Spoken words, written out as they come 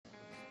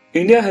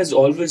India has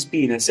always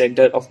been a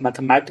center of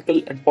mathematical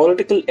and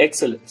political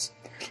excellence,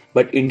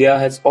 but India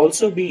has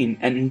also been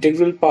an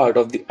integral part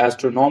of the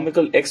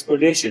astronomical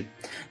exploration.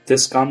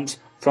 This comes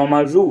from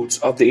our roots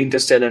of the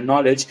interstellar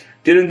knowledge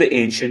during the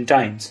ancient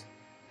times.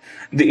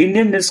 The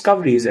Indian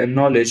discoveries and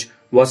knowledge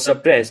was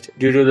suppressed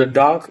due to the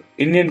dark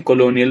Indian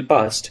colonial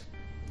past.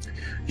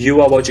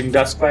 You are watching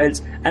Dusk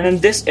Files, and in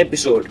this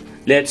episode,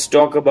 let's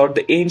talk about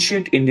the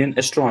ancient Indian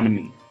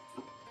astronomy.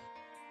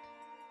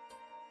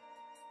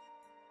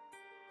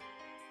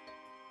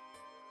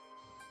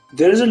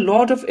 There is a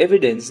lot of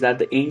evidence that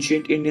the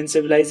ancient Indian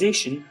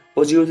civilization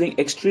was using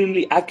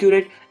extremely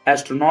accurate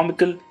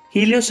astronomical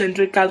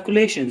heliocentric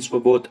calculations for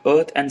both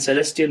Earth and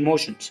celestial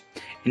motions,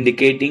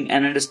 indicating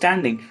an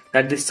understanding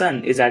that the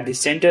Sun is at the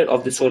center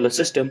of the solar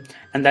system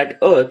and that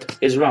Earth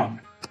is round.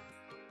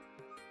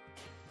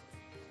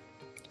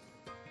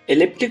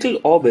 Elliptical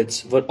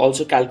orbits were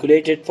also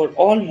calculated for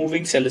all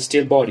moving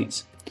celestial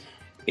bodies.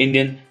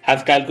 Indians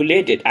have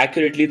calculated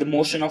accurately the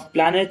motion of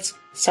planets,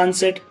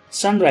 sunset,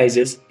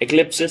 sunrises,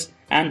 eclipses,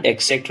 and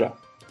etc.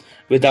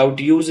 without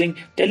using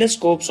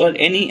telescopes or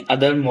any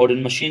other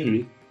modern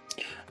machinery.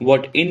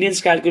 What Indians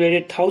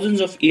calculated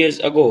thousands of years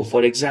ago,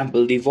 for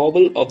example, the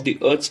wobble of the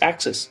Earth's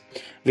axis,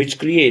 which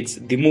creates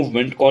the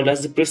movement called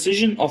as the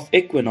precession of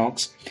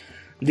equinox,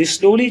 the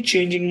slowly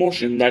changing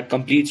motion that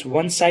completes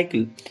one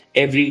cycle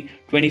every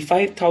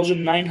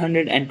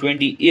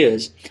 25,920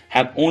 years,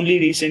 have only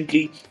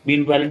recently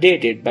been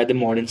validated by the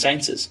modern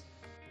sciences.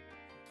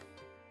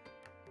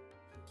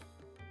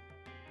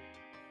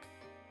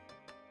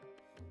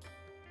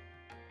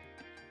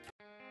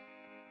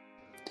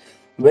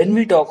 When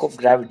we talk of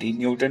gravity,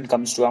 Newton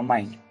comes to our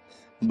mind.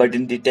 But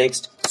in the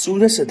text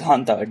Surya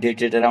Siddhanta,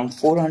 dated around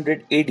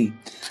 400 AD,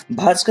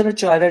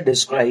 Bhaskaracharya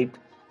described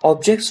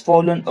objects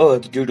fall on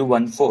Earth due to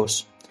one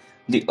force.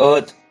 The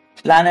Earth,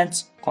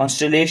 planets,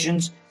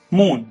 constellations,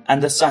 Moon,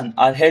 and the Sun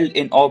are held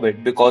in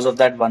orbit because of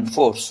that one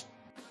force.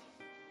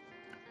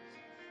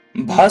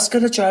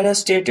 Bhaskaracharya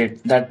stated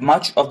that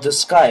much of the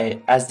sky,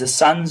 as the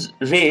Sun's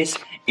rays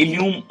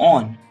illume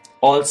on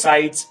all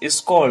sides, is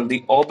called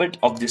the orbit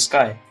of the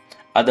sky.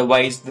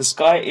 Otherwise, the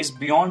sky is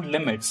beyond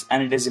limits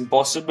and it is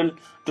impossible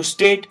to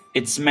state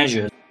its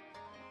measure.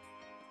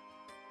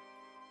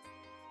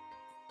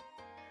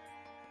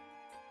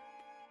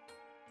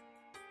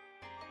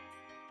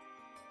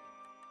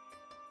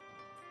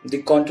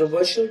 The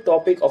controversial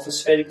topic of a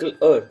spherical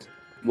earth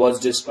was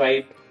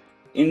described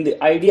in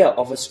the idea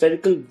of a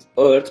spherical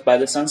earth by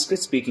the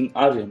Sanskrit-speaking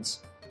Aryans,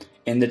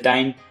 in the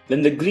time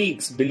when the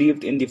Greeks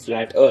believed in the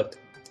flat earth.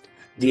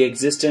 The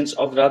existence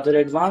of rather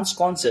advanced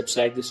concepts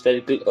like the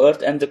spherical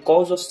earth and the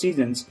cause of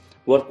seasons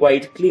were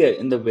quite clear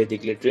in the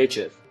Vedic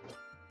literature.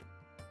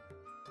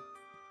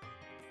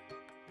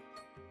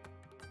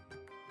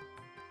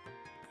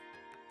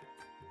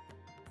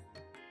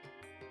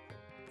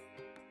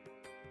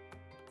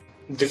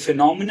 The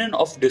phenomenon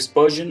of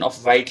dispersion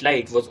of white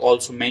light was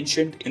also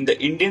mentioned in the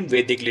Indian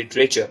Vedic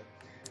literature.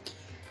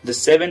 The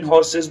 7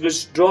 horses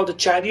which draw the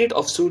chariot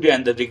of Surya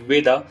in the Rig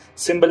Veda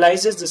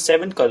symbolizes the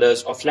 7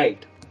 colors of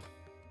light.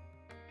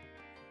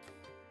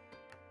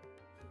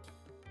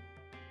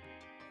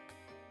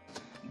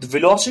 The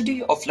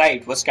velocity of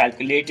light was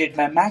calculated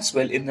by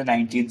Maxwell in the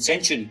 19th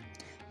century,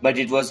 but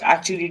it was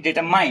actually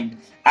determined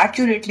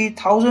accurately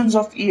thousands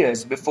of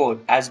years before,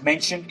 as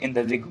mentioned in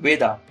the Rig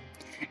Veda.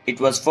 It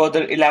was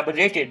further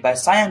elaborated by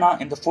Sayana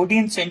in the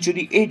 14th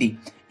century AD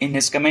in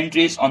his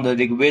commentaries on the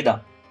Rig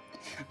Veda.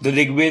 The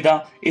Rig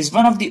Veda is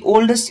one of the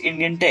oldest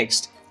Indian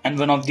texts and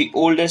one of the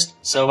oldest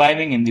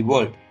surviving in the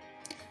world.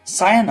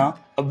 Sayana,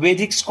 a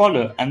Vedic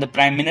scholar and the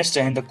Prime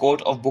Minister in the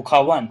court of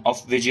Bukhavan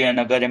of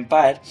Vijayanagar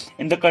Empire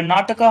in the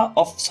Karnataka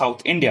of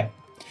South India.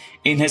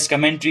 In his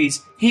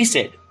commentaries, he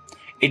said,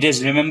 "It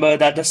is remembered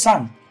that the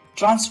sun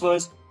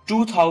transfers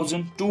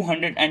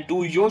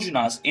 2,202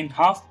 yojanas in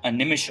half a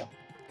nimisha."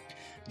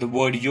 The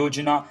word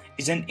yojana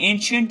is an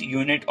ancient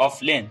unit of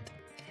length,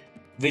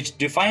 which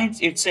defines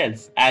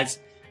itself as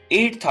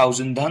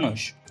 8,000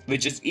 dhanush,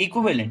 which is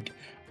equivalent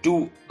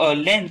to a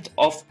length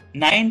of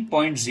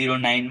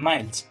 9.09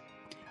 miles.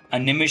 A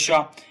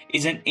nimisha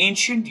is an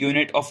ancient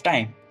unit of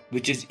time,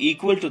 which is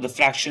equal to the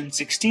fraction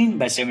 16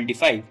 by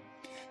 75.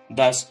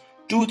 Thus,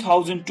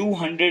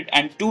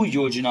 2,202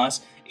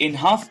 yojanas in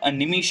half a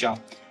nimisha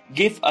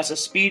give us a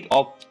speed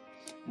of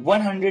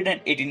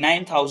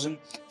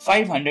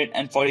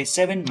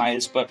 189,547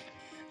 miles per hour.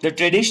 The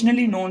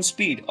traditionally known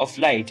speed of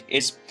light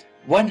is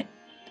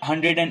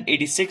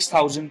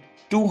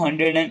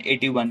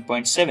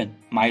 186,281.7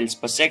 miles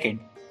per second.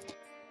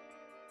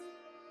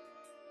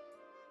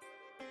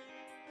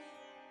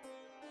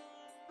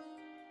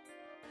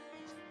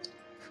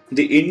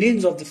 The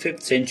Indians of the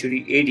 5th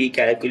century AD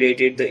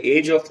calculated the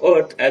age of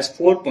Earth as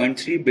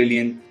 4.3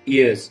 billion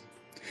years.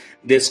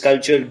 This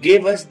culture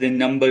gave us the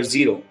number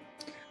 0.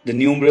 The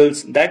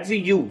numerals that we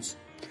use.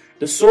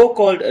 The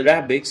so-called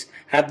Arabics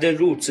have their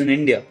roots in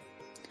India,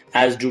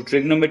 as do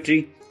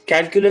trigonometry,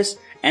 calculus,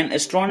 and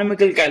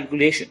astronomical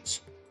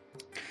calculations.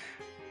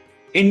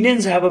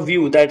 Indians have a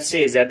view that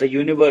says that the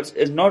universe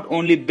is not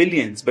only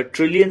billions but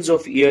trillions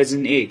of years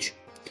in age,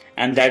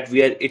 and that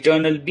we are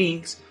eternal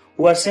beings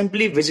who are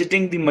simply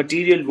visiting the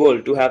material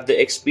world to have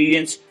the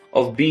experience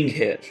of being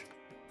here.